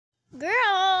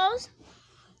Girls,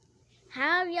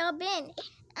 how have y'all been?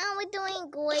 We're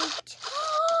doing great.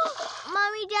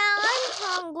 Mommy, Dad, I'm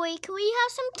hungry. Can we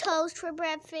have some toast for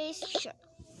breakfast? Sure.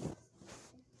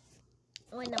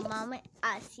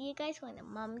 I'll see you guys when the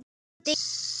mom, they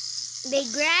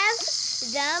grab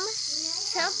them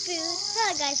some food.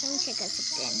 Hello guys, let me check us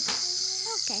again.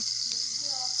 Okay.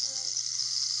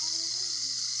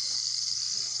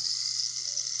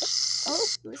 Oh,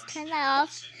 let's turn that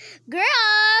off.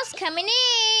 Girls, come and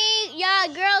eat. Yeah,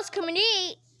 girls, come and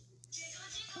eat.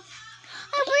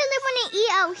 I really want to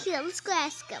eat out here. Let's go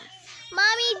ask them.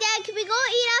 Mommy, Dad, can we go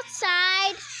eat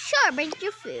outside? Sure, bring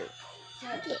your food.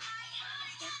 Okay.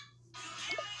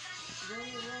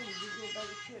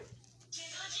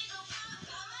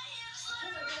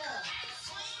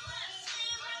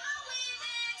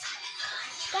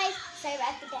 Guys, sorry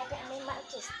about the background. My mom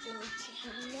just gave me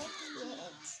chicken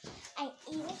nuggets. I'm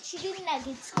eating chicken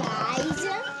nuggets, guys.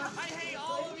 I hate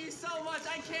all of you so much.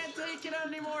 I can't take it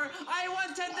anymore. I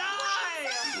want to die.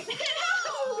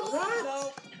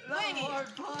 What? No more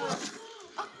fun.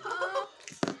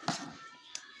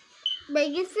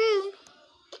 Bring your food.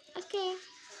 Okay.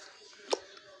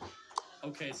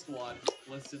 Okay, squad,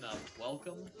 listen up.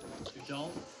 Welcome to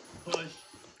Don't Push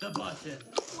the Button.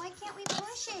 Why can't we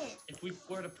push it? If we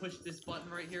were to push this button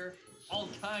right here, all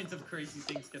kinds of crazy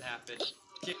things could happen.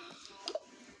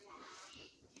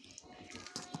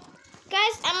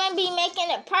 Guys, I'm going to be making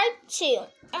a part 2.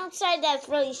 I'm sorry that's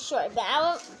really short, but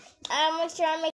I'll make sure I make